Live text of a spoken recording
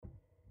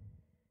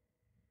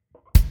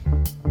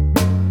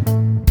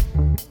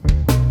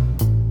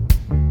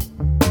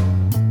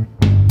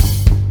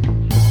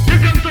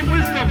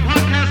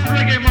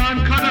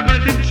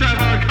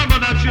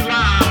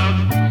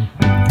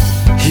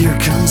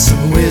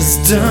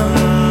wisdom,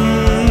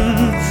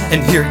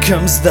 and here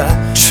comes the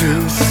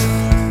truth.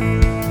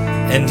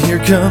 And here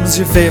comes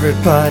your favorite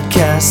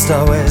podcast,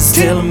 always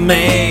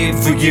tailor-made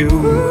for you.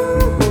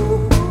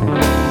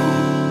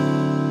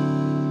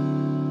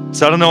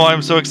 So I don't know why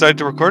I'm so excited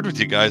to record with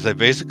you guys. I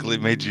basically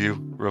made you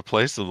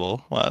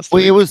replaceable last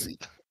week. It was,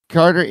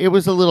 Carter, it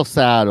was a little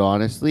sad,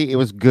 honestly. It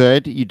was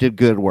good. You did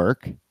good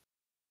work.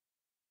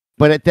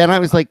 But then I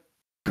was like,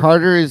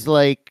 Carter is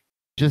like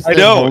just I at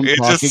know, home it's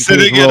talking just to his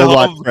sitting at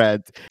robot home,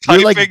 friends.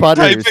 You're like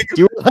Butters.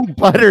 You were like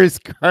Butters,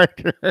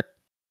 Carter.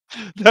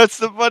 That's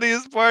the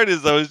funniest part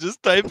is I was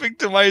just typing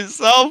to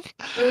myself.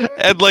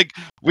 And like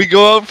we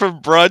go out for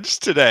brunch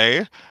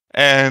today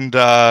and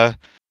for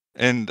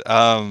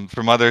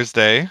Mother's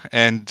Day,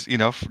 and you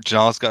know,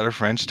 Janelle's got her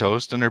French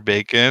toast and her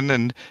bacon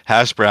and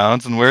hash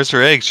browns, and where's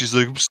her eggs? She's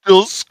like, I'm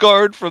still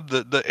scarred from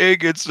the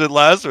egg incident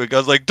last week. I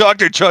was like,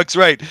 Dr. Chuck's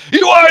right.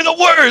 You are the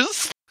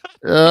worst.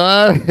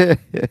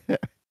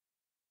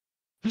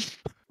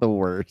 The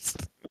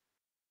worst.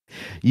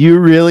 You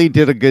really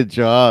did a good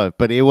job,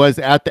 but it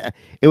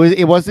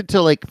wasn't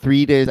till like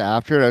 3 days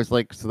after, and I was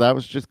like, so that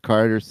was just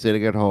Carter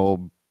sitting at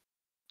home,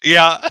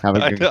 Yeah,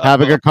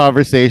 having a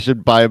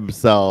conversation by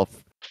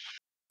himself.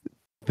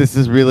 This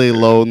is really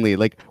lonely.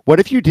 Like, what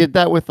if you did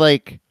that with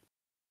like,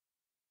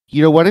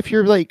 you know, what if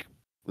you're like,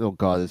 oh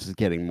god, this is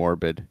getting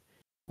morbid.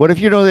 What if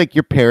you know, like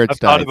your parents I've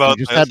thought died? about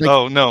You just this. had, like,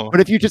 Oh no. What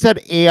if you just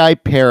had AI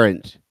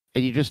parent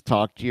and you just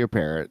talked to your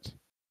parents?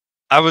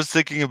 I was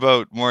thinking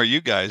about more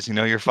you guys. You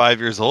know, you're 5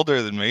 years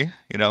older than me.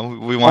 You know,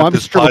 we want I'm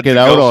this pod to stroking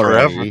out go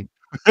forever. already.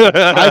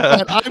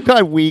 I've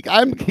got weak.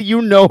 I'm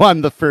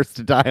the first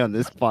to die on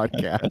this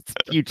podcast.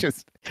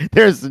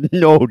 There's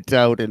no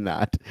doubt in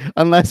that.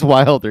 Unless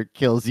Wilder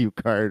kills you,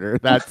 Carter.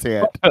 That's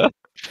it.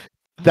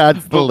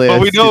 That's the list.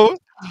 But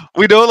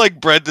we know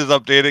like Brent is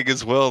updating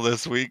his will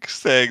this week,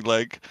 saying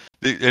like,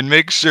 and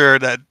make sure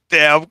that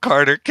damn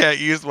Carter can't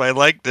use my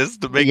likeness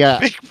to make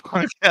fake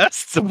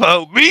podcasts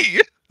about me.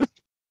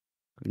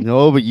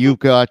 No, but you've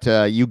got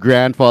you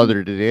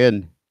grandfathered it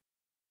in.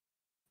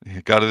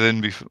 You got it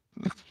in before.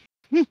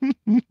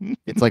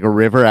 It's like a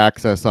river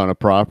access on a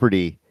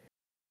property.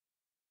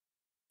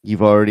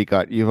 You've already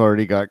got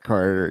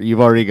Carter.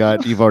 You've already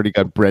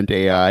got Brent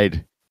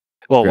AI'd.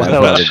 Well,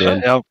 without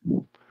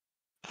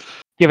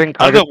giving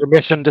Carter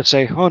permission to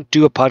say, "Oh,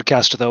 do a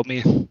podcast without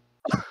me,"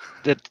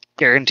 that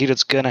guaranteed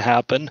it's gonna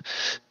happen.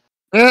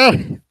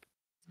 Got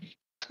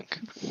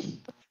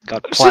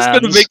plans.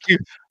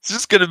 It's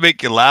just gonna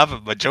make you laugh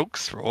at my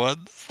jokes for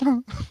once.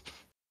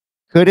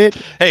 Could it?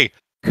 Hey,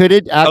 could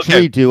it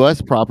actually do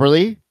us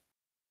properly?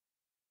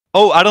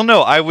 Oh, I don't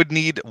know. I would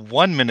need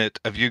 1 minute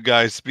of you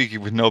guys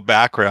speaking with no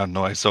background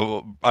noise,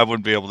 so I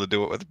wouldn't be able to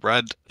do it with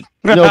Brent.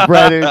 No,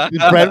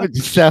 Brent would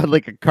just sound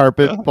like a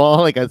carpet ball,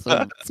 like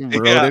some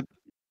rodent.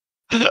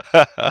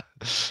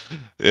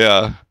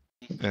 Yeah.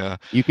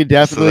 You can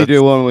definitely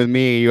do one with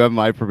me. You have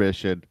my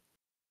permission.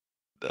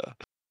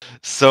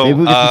 So maybe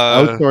we could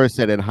just outsource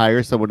it and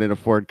hire someone in a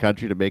foreign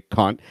country to make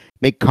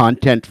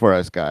content for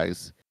us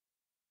guys.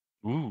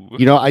 Ooh.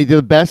 You know,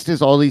 the best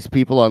is all these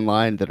people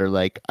online that are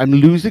like, I'm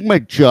losing my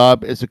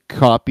job as a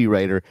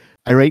copywriter.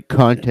 I write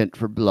content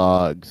for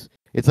blogs.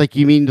 It's like,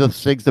 you mean the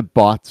things that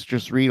bots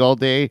just read all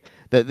day?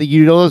 That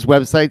you know, those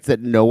websites that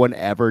no one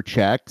ever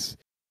checks,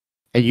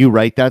 and you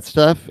write that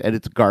stuff and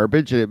it's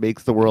garbage and it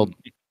makes the world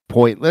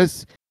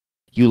pointless.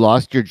 You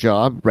lost your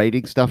job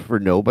writing stuff for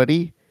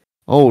nobody.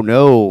 Oh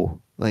no.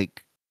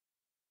 Like,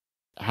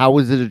 how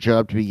was it a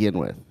job to begin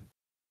with?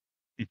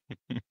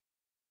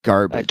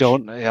 Garbage.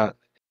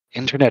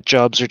 Internet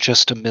jobs are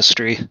just a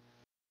mystery.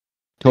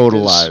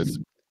 Total lies.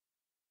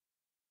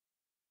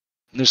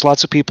 There's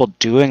lots of people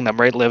doing them,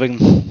 right? Living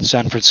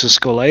San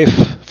Francisco life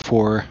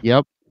for...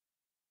 Yep.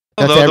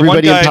 That's Although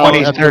everybody in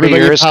 20-30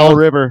 years. Powell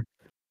River.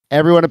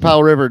 Everyone in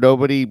Powell River.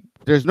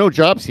 There's no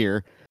jobs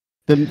here.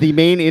 The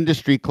main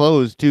industry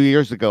closed 2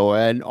 years ago,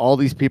 and all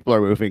these people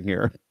are moving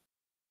here.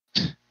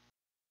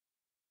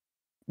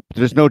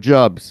 There's no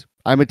jobs.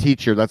 I'm a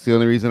teacher. That's the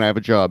only reason I have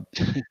a job.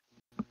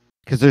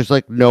 Because there's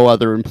like no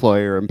other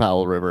employer in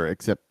Powell River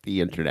except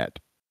the internet.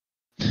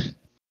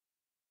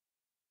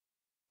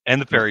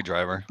 And the ferry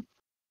driver.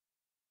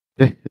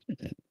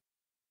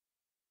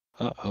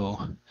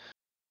 Uh-oh.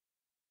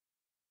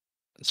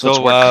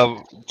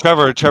 So,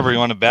 Trevor, you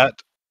want to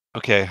bet?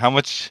 Okay, how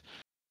much...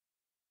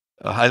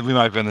 we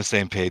might be on the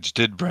same page.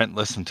 Did Brent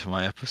listen to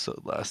my episode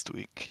last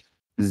week?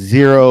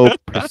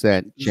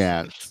 0%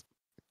 chance.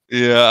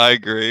 Yeah, I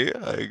agree.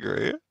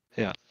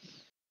 Yeah.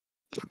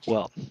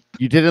 Well,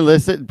 you didn't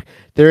listen.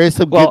 There is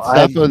some good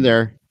stuff in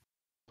there.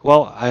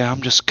 Well, I am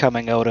just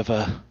coming out of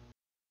a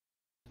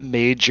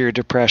major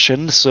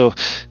depression, so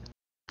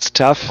it's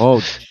tough.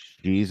 Oh,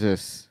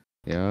 Jesus.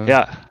 Yeah.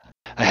 Yeah.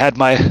 I had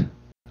my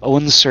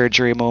own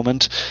surgery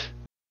moment,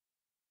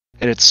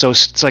 and it's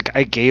like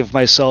I gave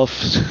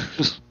myself,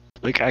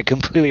 like I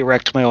completely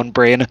wrecked my own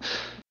brain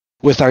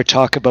with our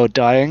talk about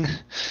dying.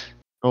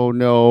 Oh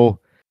no.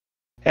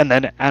 And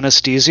then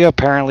anesthesia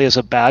apparently is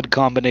a bad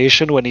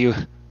combination when you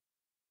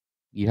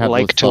have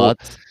like to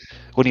thoughts.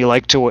 when you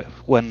like to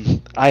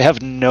when I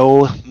have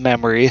no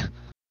memory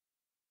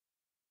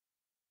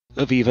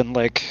of even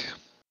like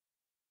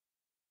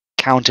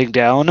counting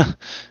down.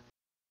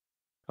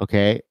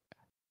 Okay.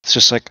 It's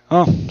just like,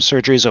 oh,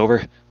 surgery's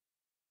over.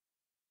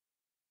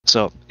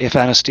 So if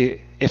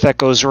that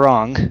goes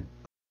wrong,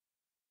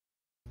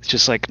 it's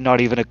just like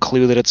not even a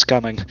clue that it's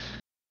coming.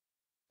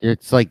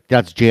 It's like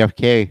that's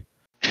JFK.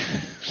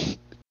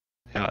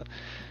 Yeah,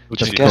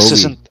 Which which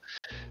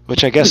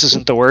I guess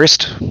isn't the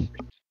worst.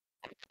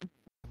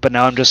 But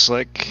now I'm just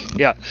like,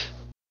 yeah, I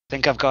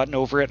think I've gotten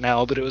over it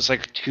now. But it was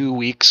like 2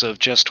 weeks of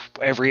just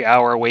every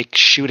hour awake,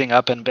 shooting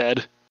up in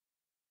bed,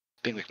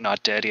 being like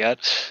not dead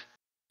yet.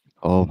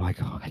 Oh my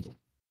god.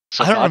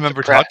 So I don't not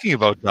remember depre- talking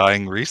about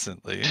dying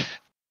recently.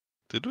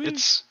 Did we?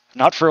 It's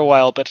not for a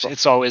while, but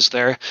it's always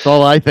there. That's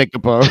all I think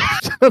about.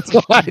 That's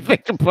all I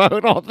think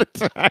about all the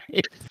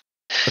time.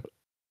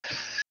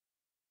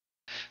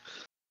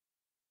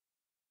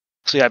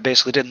 So yeah, I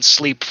basically didn't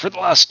sleep for the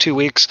last 2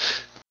 weeks.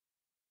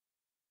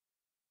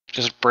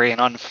 Just brain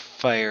on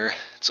fire.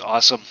 It's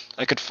awesome.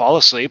 I could fall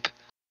asleep.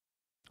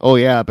 Oh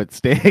yeah, but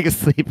staying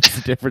asleep is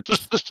a different.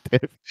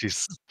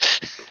 Jeez.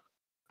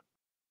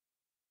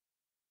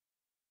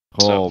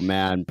 Oh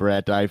man,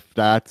 Brett,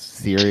 that's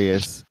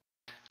serious.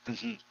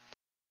 Mhm.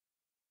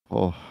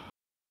 Oh,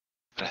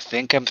 But I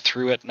think I'm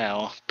through it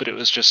now. But it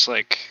was just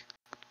like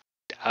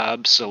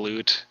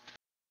absolute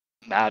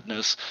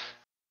madness.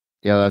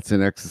 yeah, that's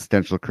an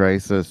existential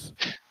crisis.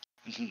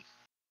 Mhm.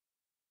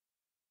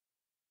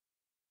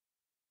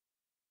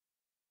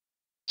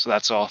 So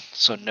that's all.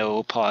 So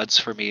no pods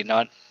for me.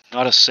 Not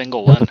a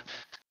single one.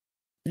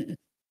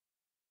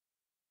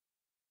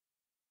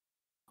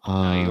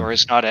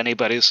 Yours, not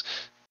anybody's.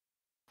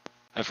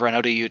 I've run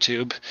out of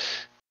YouTube.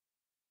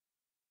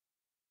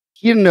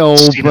 You know,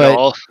 Seen it but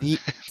all.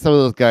 some of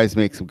those guys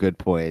make some good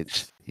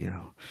points. You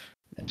know.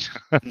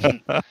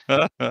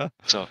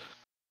 So,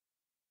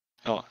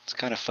 it's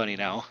kind of funny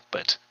now,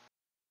 but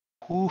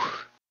whew,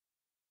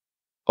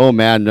 Oh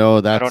man, no,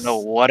 I don't know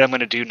what I'm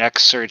gonna do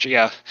next surgery.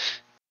 Yeah,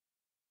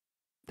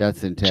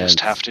 that's intense. just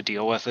have to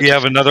deal with Do it. you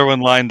have another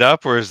one lined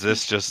up, or is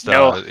this just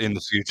No. in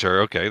the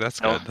future? Okay, that's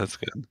No. good. That's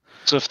good.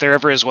 So if there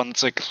ever is one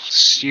that's like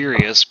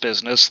serious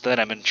business, then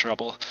I'm in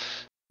trouble.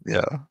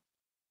 Yeah.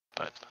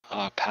 But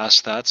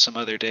past that, some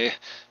other day.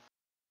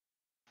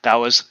 That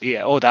was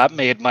that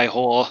made my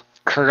whole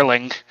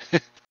curling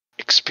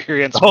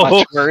experience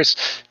much worse.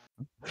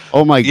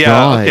 Oh my Yeah.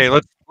 god. Okay.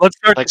 Let's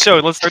start Like- the show.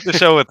 Let's start the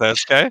show with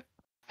this. Okay.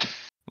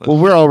 Well,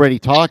 we're already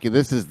talking.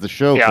 This is the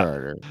show, Yeah.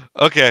 Carter.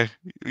 Okay.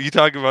 You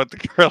talk about the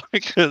curling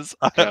because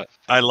Yeah.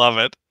 I love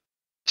it.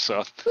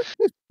 So,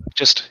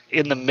 just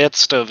in the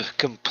midst of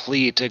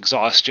complete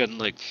exhaustion,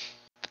 like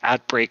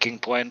at breaking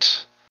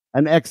point,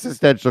 An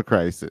existential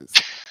crisis.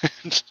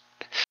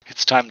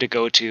 it's time to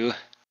go to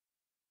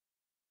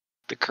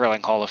the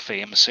Curling Hall of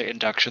Fame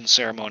induction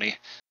ceremony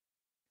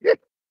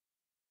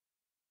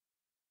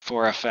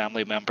for a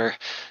family member.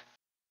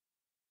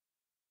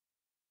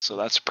 So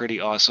that's pretty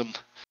awesome.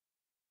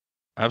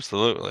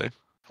 Absolutely.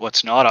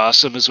 What's not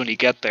awesome is when you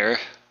get there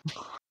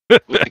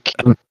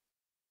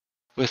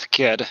with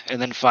kid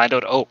and then find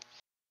out, oh,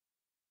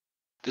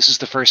 this is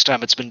the first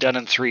time it's been done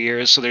in 3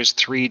 years, so there's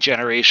 3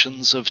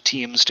 generations of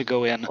teams to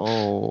go in.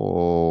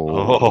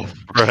 Oh.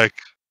 Frick.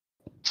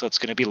 So it's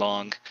going to be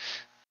long.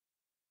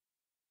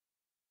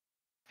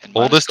 And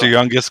Oldest or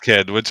youngest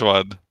kid? Which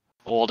one?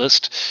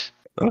 Oldest.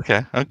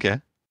 Okay. Okay.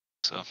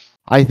 So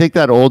I think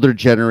that older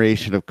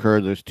generation of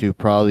curlers too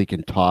probably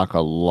can talk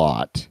a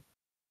lot.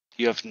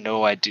 you have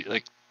no idea.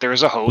 Like,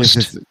 there's a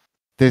host.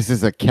 This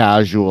is a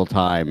casual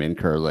time in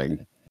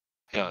curling.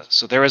 Yeah,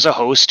 so there was a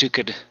host who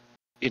could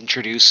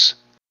introduce.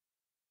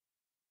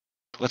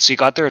 Let's see,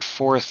 got there at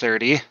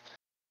 4:30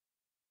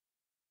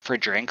 for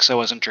drinks. I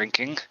wasn't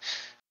drinking,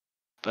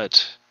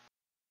 but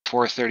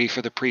 4:30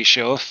 for the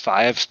pre-show.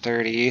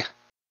 5:30,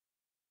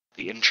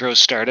 the intro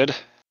started,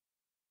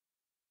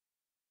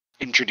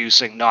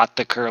 introducing not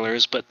the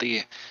curlers but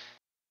the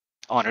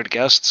honored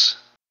guests,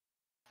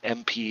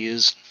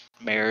 MPs,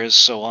 mayors,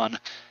 so on,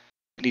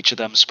 and each of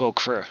them spoke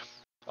for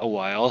a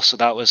while. So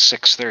that was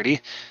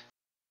 6:30.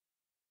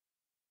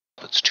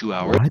 That's 2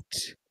 hours. What?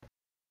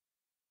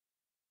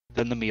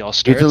 Then the meal You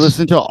starts have to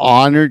listen to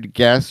honored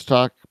guests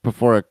talk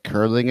before a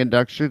curling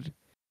induction?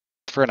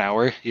 for an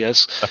hour.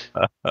 Yes.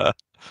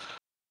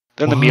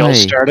 Then the meal Why?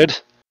 started.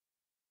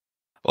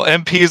 Well,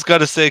 MP's got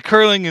to say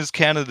curling is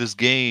Canada's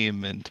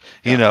game, and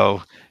you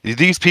know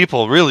these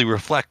people really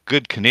reflect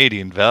good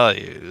Canadian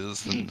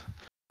values, and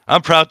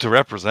I'm proud to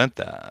represent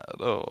that.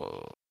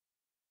 Oh,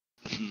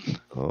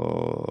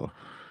 Oh.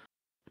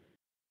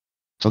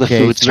 The Okay,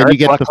 food so then you starts.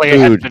 get Luckily,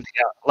 the food.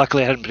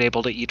 luckily, I hadn't been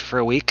able to eat for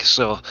a week,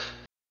 so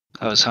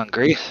I was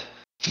hungry.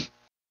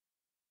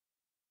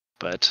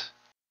 But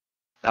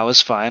that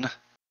was fine.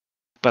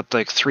 But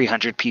like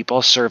 300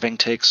 people serving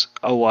takes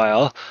a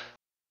while.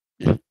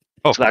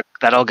 Oh. So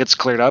that all gets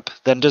cleared up.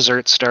 Then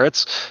dessert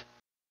starts.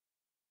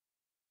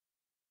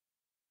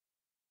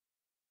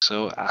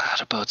 So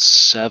at about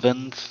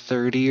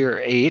 7:30 or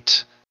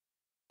 8,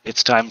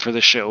 it's time for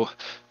the show.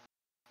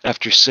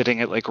 after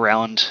sitting at like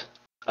round,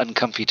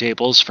 uncomfy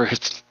tables for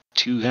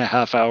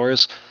 2.5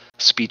 hours.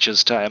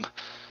 Speeches time.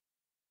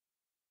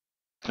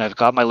 And I've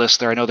got my list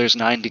there. I know there's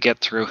 9 to get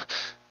through.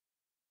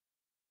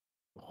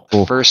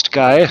 Oh. First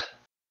guy,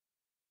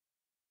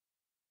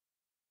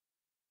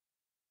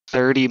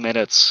 30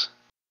 minutes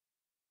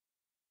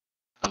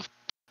of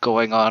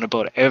going on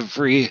about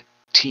every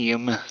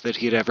team that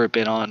he'd ever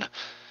been on.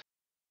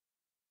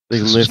 They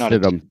This was not a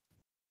listed them.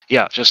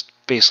 Yeah, just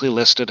basically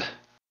listed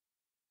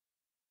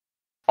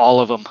all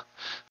of them.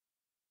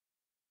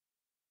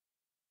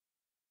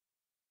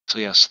 So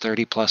yes,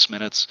 30 plus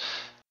minutes.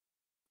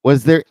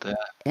 Was there The-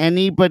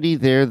 anybody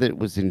there that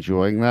was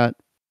enjoying that?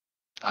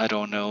 I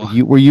don't know.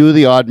 Were you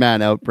the odd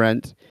man out,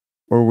 Brent?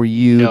 Or were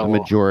you the No.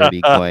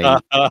 majority going,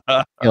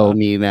 kill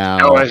me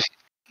now?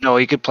 No,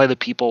 you could play the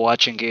people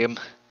watching game.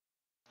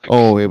 Like,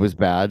 Oh, it was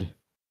bad.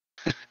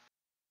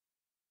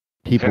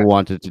 People There-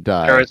 wanted to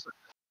die. there was-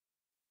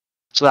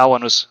 So that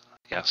one was,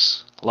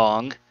 yes,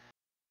 long.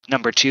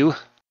 Number 2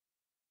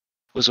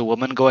 was a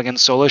woman going in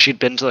solo. She'd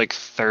been to like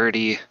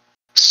 30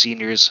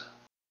 seniors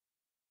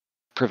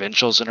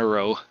provincials in a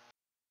row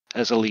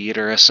as a lead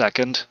or a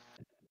second.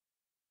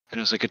 And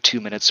it was like a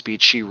 2-minute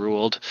speech. She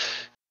ruled.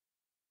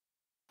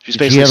 She's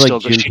Did she basically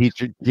have still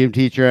like gym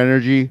teacher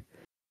energy?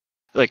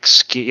 like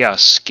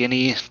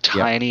skinny,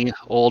 tiny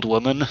old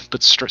woman,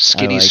 but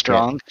skinny, like it.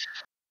 strong.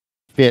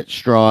 Fit,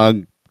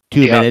 strong,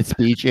 2-minute Yeah.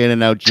 speech, in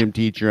and out gym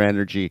teacher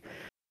energy.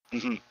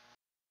 hmm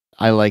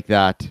I like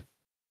that.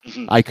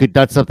 hmm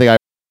That's something I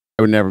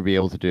would never be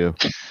able to do.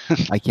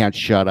 I can't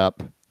shut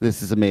up.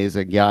 This is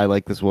amazing. Yeah, I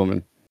like this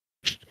woman.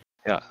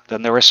 Yeah.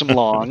 Then there were some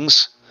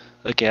longs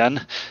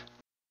again.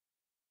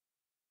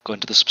 Go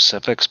into the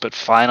specifics, but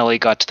finally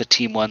got to the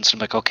team ones.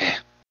 And I'm like, okay,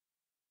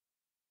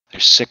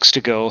 there's 6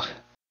 to go.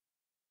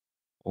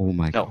 Oh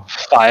my No, god.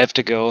 5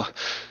 to go.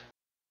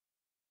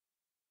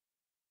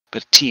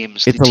 But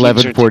teams. It's the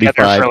teams are together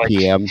 11:45 for, like,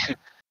 p.m.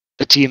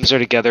 The teams are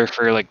together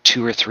for like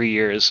 2 or 3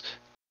 years.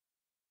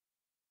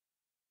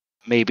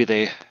 Maybe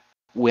they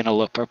win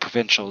a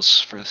provincials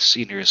for the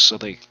seniors, so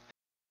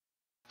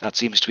that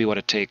seems to be what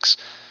it takes.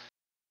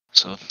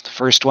 So the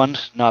first one,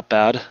 not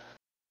bad.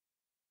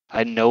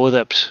 I know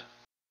that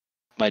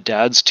my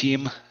dad's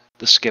team,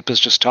 the skip is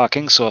just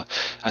talking, so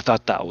I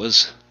thought that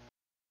was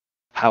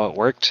how it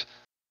worked.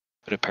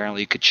 But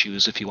apparently you could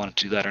choose if you wanted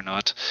to do that or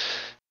not.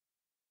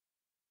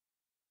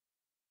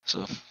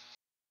 So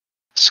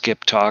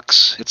skip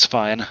talks, it's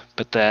fine.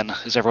 But then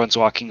as everyone's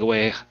walking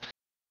away,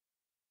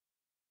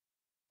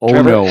 Oh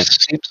Trevor, no.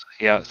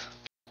 yeah,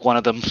 one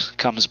of them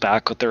comes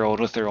back with their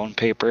own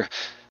paper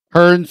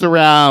Turns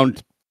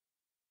around.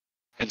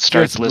 and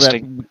starts Just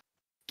listing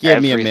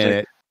Give me a everything.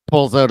 minute.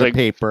 Pulls out a Like-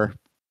 paper.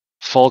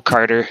 full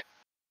Carter.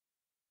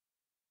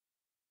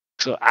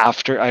 So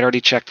after I'd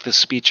already checked the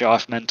speech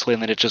off mentally,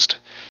 and then it just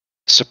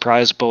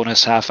surprise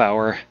bonus half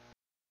hour.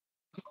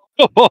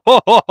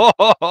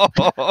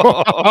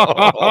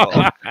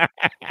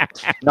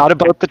 Not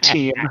about the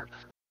team,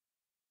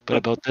 but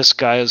about this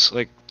guy's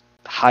like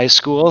high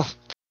school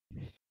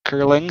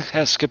curling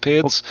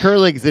escapades.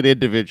 Curling's an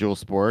individual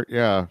sport.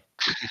 Yeah.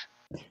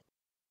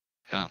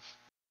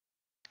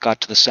 Got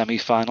to the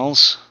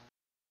semifinals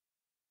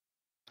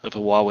of a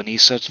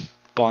Wawanesa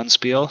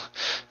Bonspiel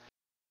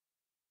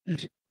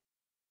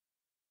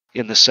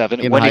in the 7.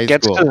 In When high it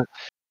gets school. to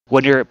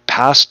when you're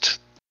past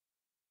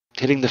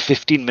hitting the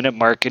 15-minute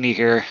mark and you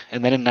hear,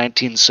 and then in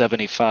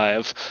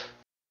 1975,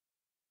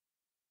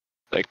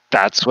 like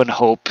that's when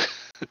hope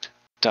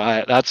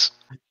died. That's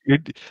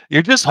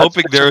You're just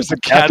hoping such there a was a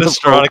death of hope.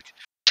 catastrophic.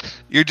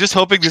 You're just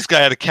hoping this guy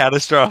had a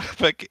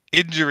catastrophic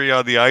injury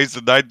on the ice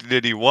in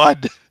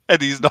 1981,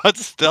 and he's not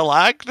still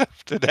active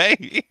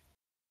today.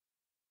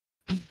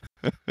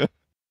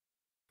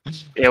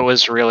 it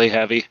was really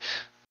heavy.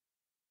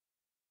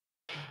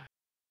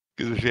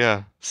 'Cause,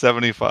 yeah,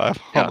 75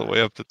 Yeah. all the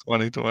way up to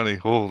 2020.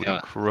 Holy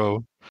Yeah.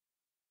 crow!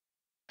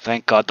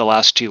 Thank God the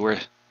last 2 were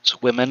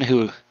women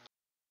who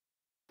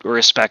were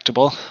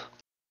respectable.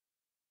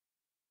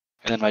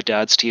 And then my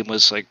dad's team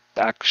was like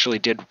actually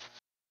did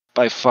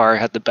by far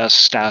had the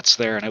best stats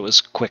there, and it was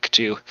quick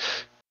too.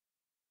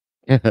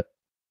 Well,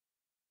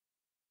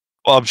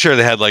 I'm sure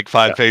they had like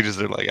 5 Yeah. pages.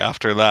 They're like,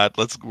 after that,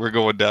 we're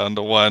going down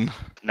to 1.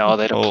 No,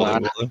 they don't Holy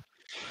plan. moly.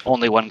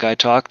 Only one guy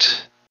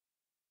talked.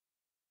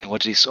 And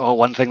what did he say? Oh,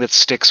 one thing that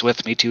sticks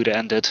with me too to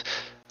end it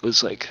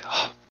was like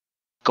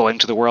going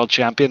to the World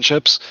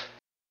Championships.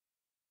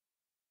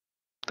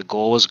 The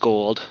goal was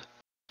gold.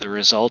 The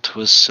result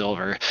was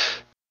silver.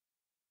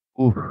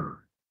 Ooh.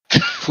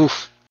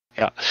 Oof.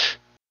 Yeah.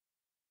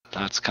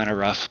 That's kind of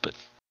rough, but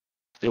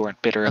they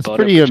weren't bitter That's about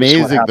pretty it. which is what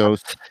amazing, happened.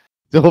 though.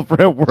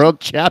 Silver at World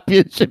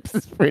Championships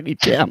is pretty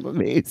damn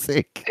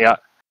amazing.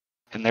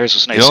 And theirs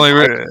was nice. The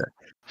only, and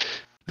quick.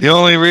 the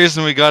only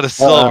reason we got a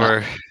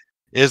silver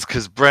is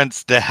because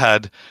Brent's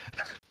dad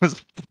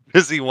was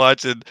busy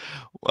watching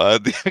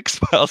the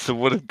X-Files and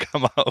wouldn't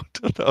come out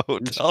of the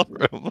hotel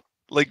room.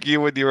 Like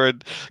you when you were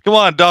in, come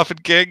on, Dolphin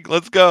King,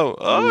 let's go.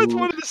 Oh, it's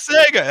one of the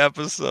Sega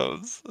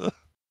episodes.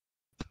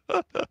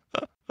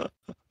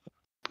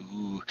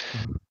 Ooh.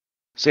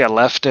 So yeah,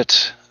 left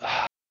at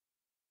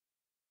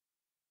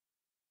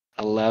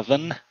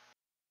 11.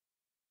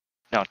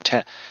 No,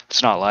 10.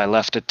 It's not a lie. I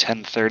left at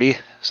 10:30.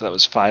 So that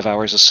was 5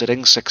 hours of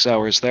sitting, 6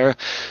 hours there.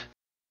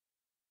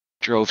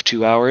 Drove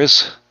 2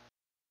 hours.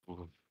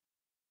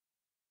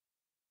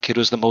 Kid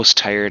was the most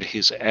tired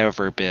he's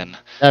ever been.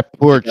 That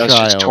poor That was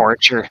just child.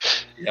 torture.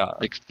 Yeah.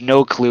 Like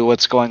no clue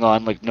what's going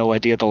on. Like no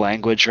idea the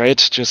language, right?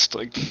 Just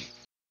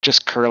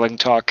curling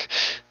talk.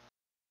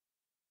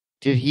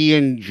 Did he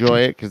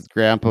enjoy it because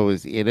Grandpa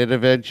was in it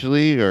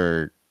eventually,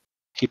 or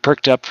He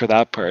perked up for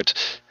that part.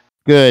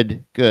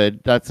 good?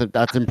 That's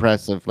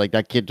impressive. Like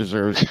that kid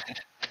deserves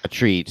a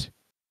treat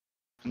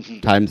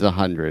Mhm. times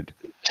 100.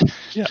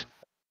 It's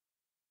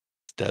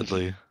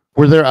deadly.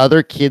 Were there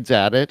other kids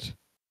at it?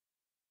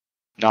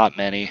 Not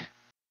many.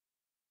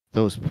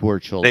 Those poor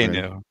They children.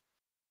 knew.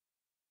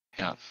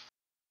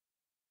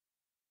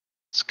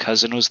 His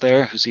cousin was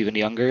there, who's even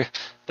younger.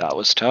 That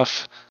was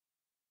tough.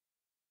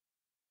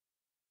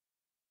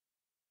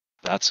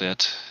 That's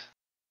it.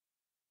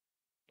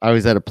 I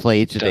was at a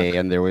play today,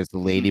 and there was a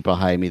lady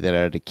behind me that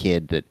had a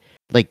kid that,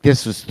 like,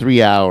 this was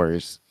 3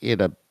 hours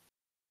in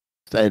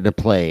a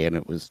play, and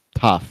it was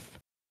tough.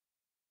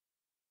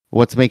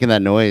 What's making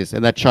that noise?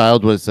 And that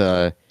child was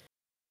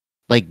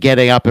like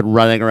getting up and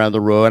running around the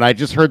row, and I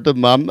just heard the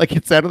mom, like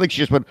it sounded like she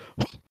just went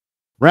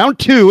round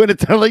 2, and it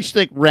sounded like she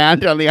like ran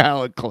down the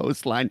aisle and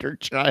clotheslined her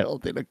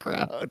child in a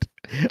crowd.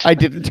 I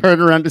didn't turn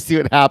around to see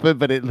what happened,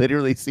 but it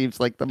literally seems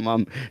like the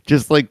mom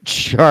just like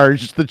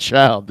charged the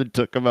child and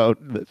took him out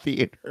in the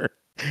theater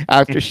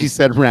after she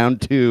said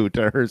round 2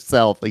 to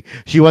herself. Like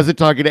she wasn't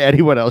talking to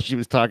anyone else; she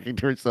was talking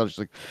to herself. She's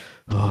like,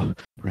 "Oh,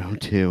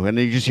 round 2," and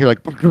then you just hear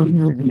like,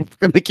 and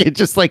the kid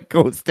just like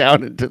goes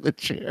down into the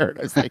chair, and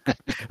I was like,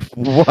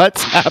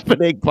 "What's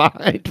happening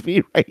behind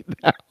me right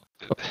now?"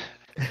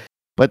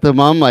 But the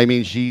mom, I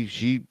mean,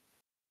 she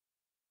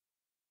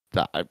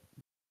I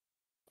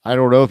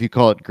don't know if you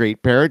call it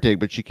great parenting,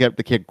 but she kept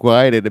the kid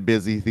quiet in a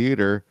busy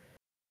theater.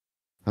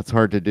 That's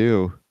hard to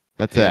do.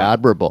 That's Yeah.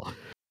 admirable.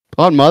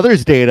 On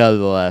Mother's Day,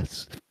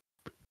 nonetheless.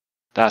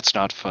 That's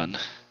not fun.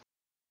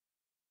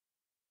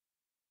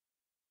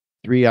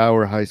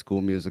 3-hour High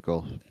School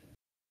Musical.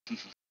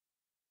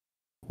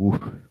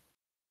 Ooh,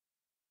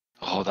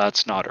 Oh,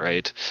 that's not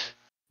right.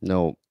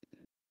 no.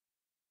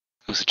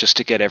 Was it just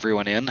to get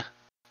everyone in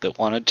that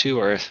wanted to,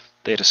 or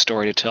they had a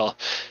story to tell?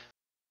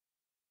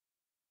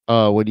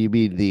 What do you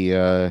mean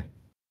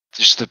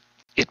Just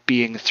it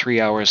being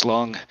 3 hours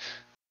long.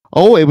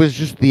 Oh, it was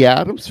just the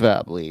Addams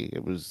Family.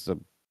 It was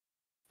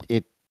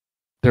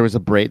there was a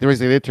break. There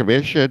was an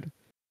intermission.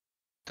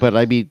 But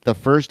I mean, the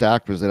first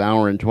act was an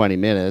hour and 20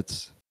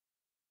 minutes.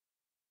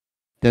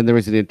 Then there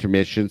was an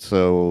intermission,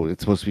 so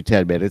it's supposed to be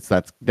 10 minutes.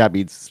 That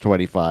means it's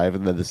 25,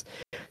 and then this.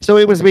 So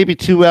it was maybe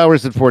 2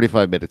 hours and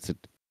 45 minutes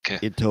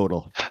in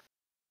total.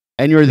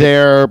 And you're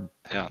there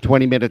Yeah.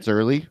 20 minutes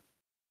early.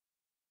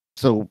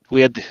 So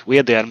We had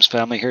the Addams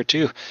Family here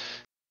too.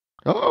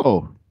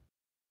 oh,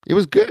 it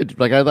was good.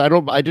 Like I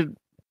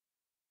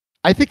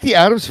think the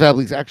Addams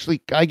Family's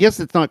actually. I guess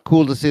it's not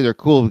cool to say they're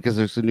cool because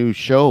there's a new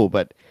show,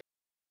 but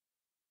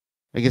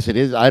I guess it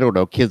is. I don't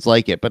know. Kids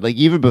like it, but like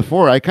even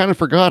before, I kind of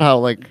forgot how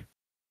like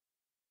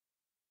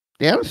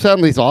the Addams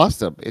Family's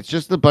awesome. It's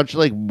just a bunch of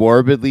like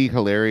morbidly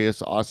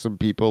hilarious, awesome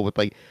people with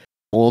like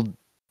old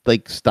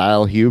like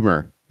style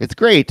humor. It's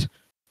great.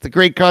 It's a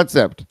great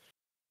concept.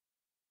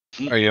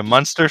 Are you a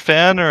Munster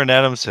fan or an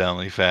Addams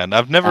Family fan?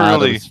 I've never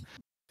really.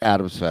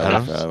 Addams Family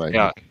Addams? fan. I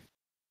Yeah. think.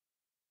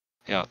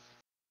 Yeah.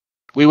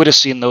 We would have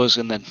seen those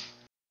in the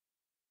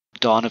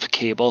dawn of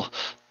cable.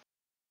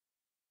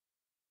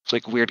 It's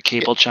like weird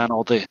cable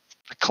channel, the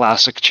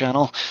classic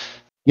channel.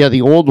 Yeah,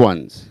 the old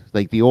ones,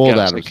 like the old Yeah,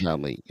 it's Addams like-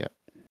 Family. Yeah.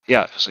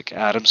 Yeah, it was like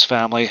Addams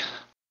Family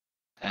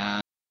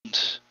and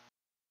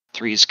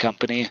Three's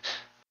Company.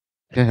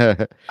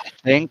 I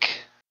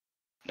think.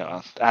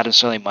 No, Addams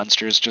Family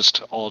Munsters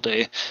just all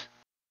day.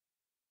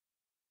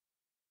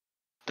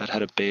 That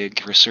had a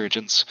big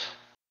resurgence.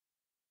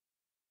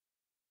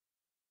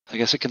 I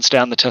guess it can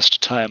stand the test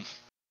of time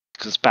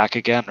because it's back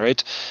again,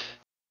 right?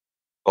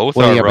 Both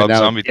Well, are yeah, but Rob now-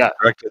 Zombie Yeah.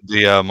 directed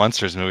the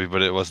Munsters movie,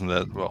 but it wasn't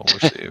that well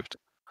received.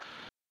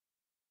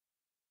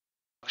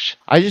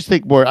 I just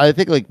think more. I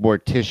think like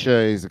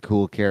Morticia is a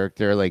cool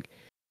character. Like,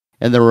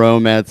 and the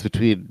romance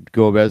between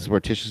Gomez and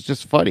Morticia is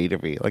just funny to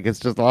me. Like, it's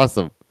just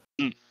awesome.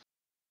 Mm.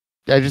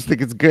 I just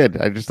think it's good.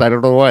 I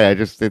don't know why.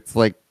 It's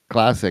like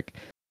classic.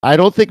 I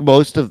don't think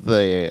most of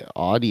the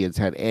audience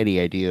had any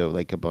idea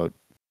like about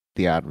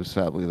the Addams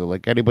Family. Though,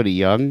 like anybody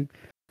young,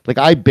 like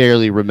I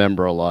barely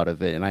remember a lot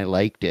of it, and I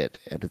liked it.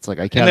 And it's like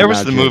I can't. And there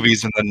was the imagine-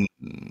 movies, and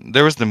then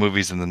there was the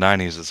movies in the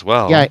 '90s as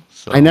well. Yeah,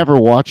 so. I never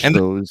watched And-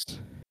 those.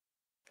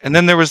 And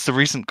then there was the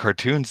recent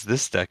cartoons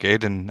this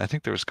decade, and I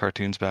think there was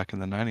cartoons back in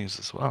the '90s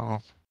as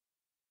well.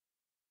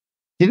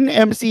 Didn't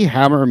MC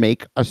Hammer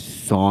make a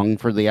song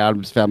for the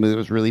Addams Family that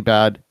was really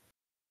bad?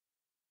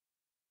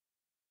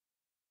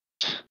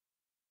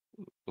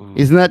 Ooh.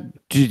 Isn't that?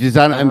 Is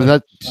that? I mean,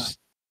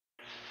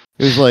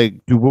 It was like,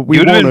 do what we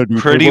You would've want to been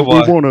do, pretty do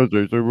what we wa- want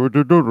to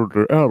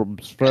do,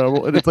 Adam's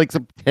Family, and it's like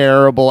some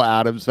terrible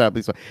Adam's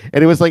Family song.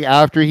 And it was like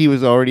after he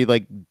was already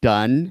like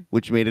done,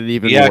 which made it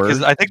even Yeah, worse.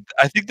 because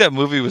I think that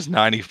movie was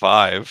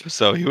 95,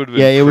 so he would have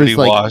Yeah, been it was pretty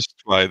like-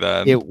 washed by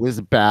then. It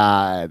was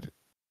bad.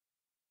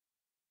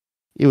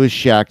 It was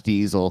Shaq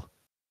Diesel.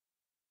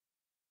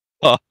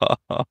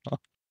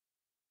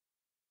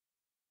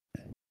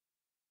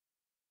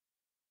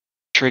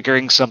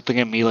 Triggering something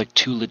in me like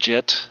Too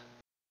Legit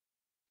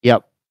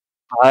Yep.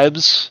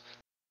 vibes.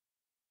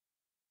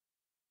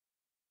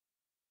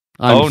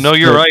 Oh no,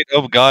 you're right.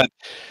 Oh god,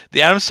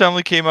 the Addams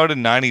Family came out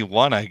in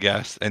 '91, I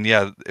guess, and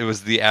yeah, it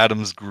was the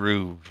Addams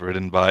Groove,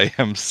 written by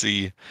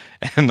MC,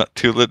 and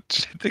Too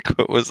Legit to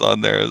Quit was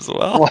on there as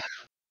well.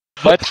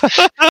 What?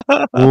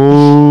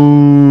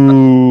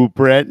 Ooh,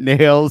 Brent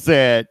nails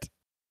it.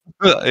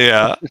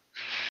 Yeah,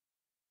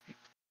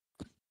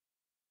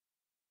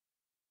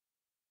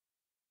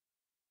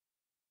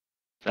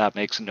 That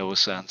makes no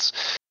sense.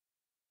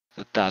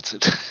 But that's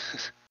it.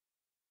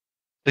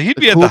 he'd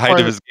The be at cool the height part-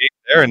 of his game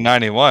there in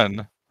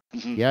 '91.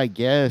 Mhm. Yeah, I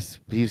guess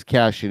he's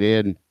cashing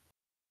in.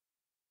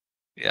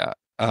 Yeah.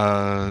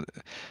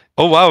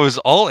 Oh wow, it was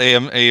all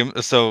AM.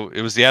 So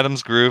it was the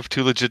Addams Groove,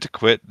 Too Legit to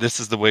Quit, This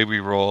Is the Way We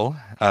Roll,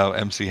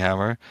 MC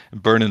Hammer,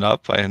 Burning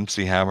Up by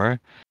MC Hammer,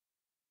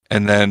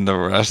 and then the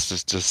rest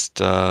is just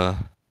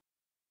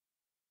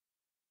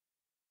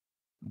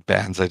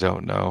bands I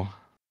don't know.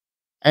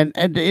 And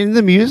in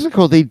the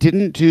musical, they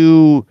didn't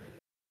do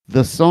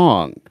the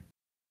song.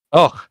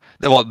 Oh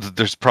well,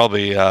 there's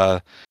probably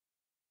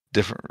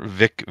different.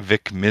 Vic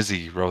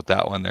Mizzy wrote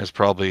that one. There's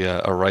probably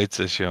a rights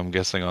issue, I'm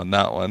guessing, on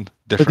that one.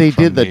 But they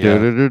did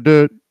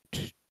the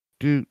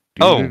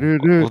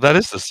well, that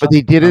is the song. But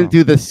they didn't Oh.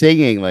 do the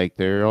singing like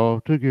they're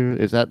all together.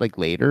 Is that like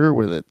later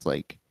where it's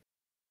like,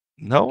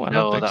 No, I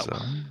No, don't think that-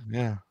 so.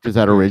 Yeah, is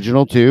that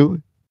original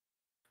too?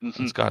 Mhm.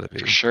 it's got to be.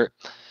 For sure.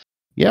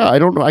 Yeah, I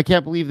don't know. I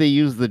can't believe they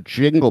used the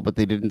jingle, but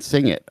they didn't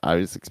sing it. I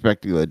was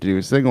expecting them to do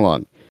a sing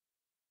along.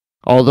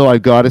 Although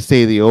I've got to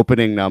say, the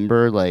opening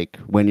number, like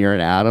When You're in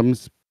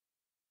Adams,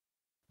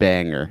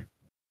 banger.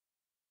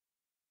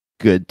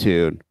 Good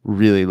tune.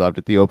 Really loved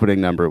it. The opening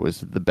number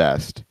was the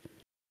best.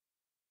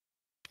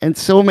 And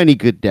so many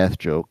good death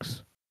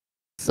jokes.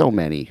 So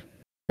many.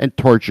 And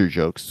torture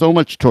jokes. So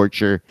much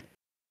torture.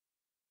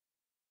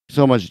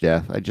 So much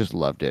death. I just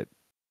loved it.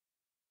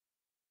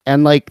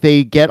 And like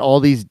they get all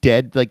these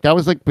dead, like that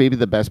was like maybe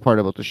the best part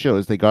about the show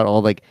is they got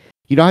all like,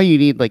 you know how you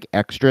need like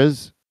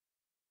extras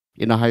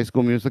in a High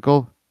School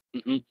Musical?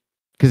 Mhm.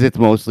 Because it's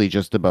mostly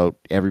just about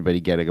everybody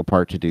getting a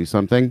part to do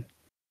something.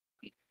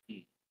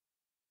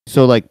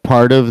 So like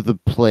part of the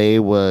play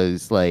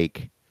was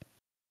like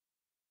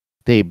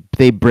they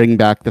bring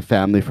back the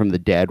family from the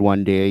dead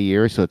one day a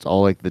year, so it's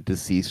all like the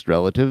deceased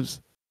relatives.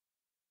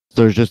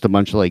 So there's just a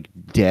bunch of like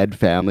dead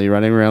family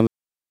running around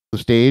the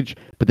stage,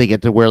 but they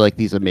get to wear like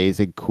these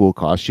amazing cool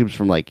costumes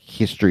from like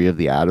history of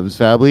the Addams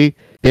Family.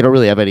 They don't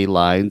really have any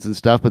lines and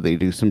stuff, but they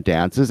do some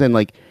dances, and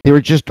like they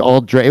were just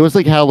all it was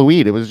like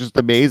Halloween. It was just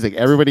amazing.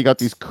 Everybody got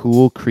these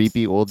cool,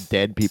 creepy old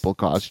dead people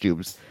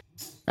costumes,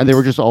 and they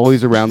were just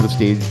always around the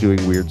stage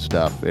doing weird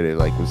stuff. And it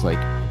like was like,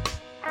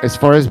 as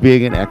far as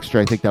being an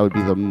extra, I think that would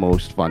be the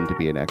most fun to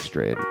be an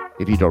extra in.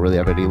 If you don't really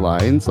have any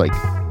lines, like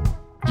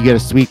you get a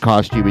sweet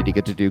costume and you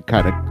get to do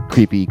kind of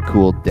creepy,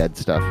 cool, dead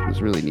stuff. It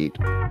was really neat.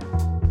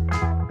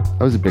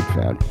 I was a big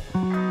fan.